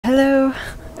Hello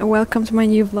and welcome to my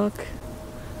new vlog.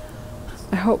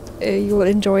 I hope you will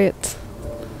enjoy it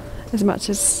as much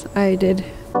as I did.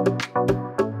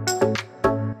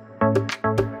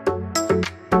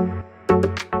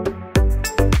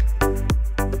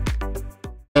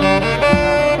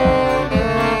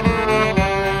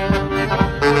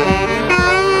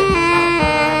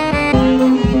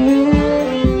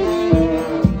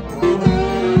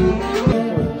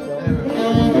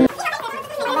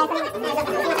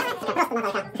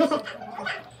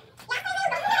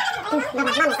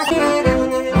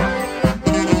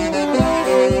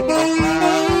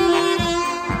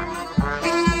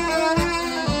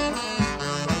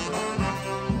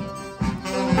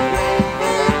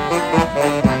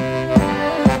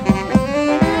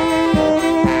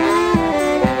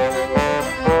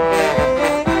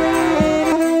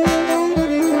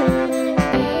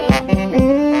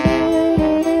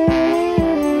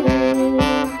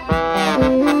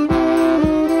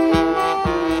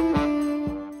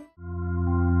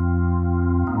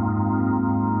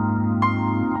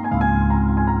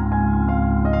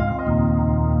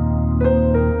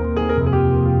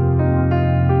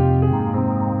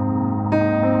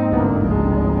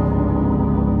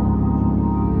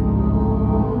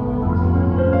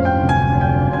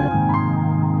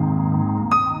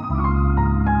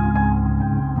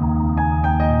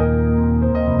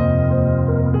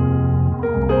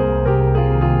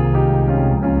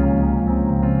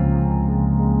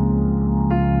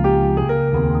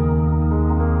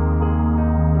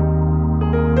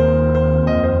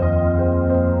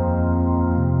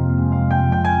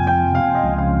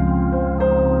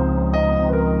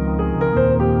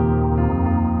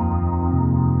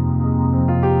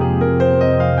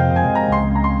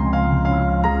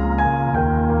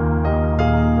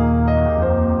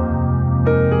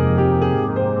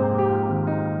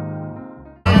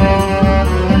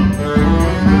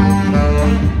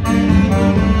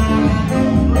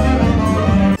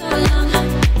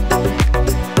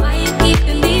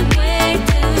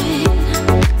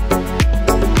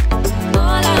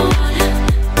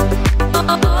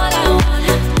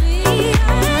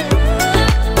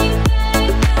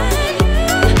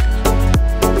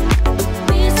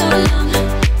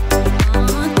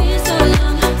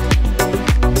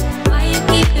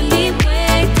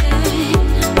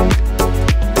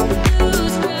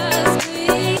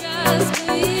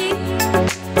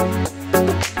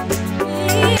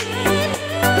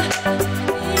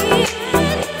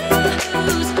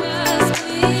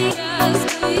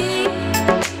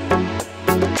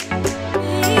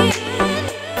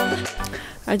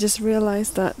 I just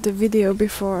realized that the video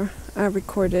before I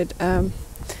recorded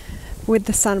with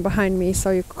the sun behind me, so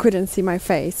you couldn't see my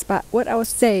face. But what I was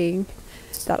saying,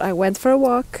 that I went for a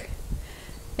walk,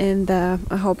 and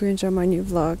I hope you enjoy my new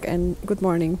vlog. And good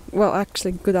morning. Well,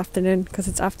 actually, good afternoon, because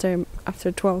it's after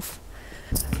 12.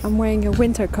 I'm wearing a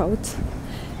winter coat,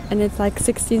 and it's like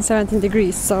 16-17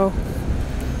 degrees. So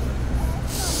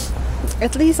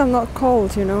at least I'm not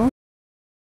cold, you know.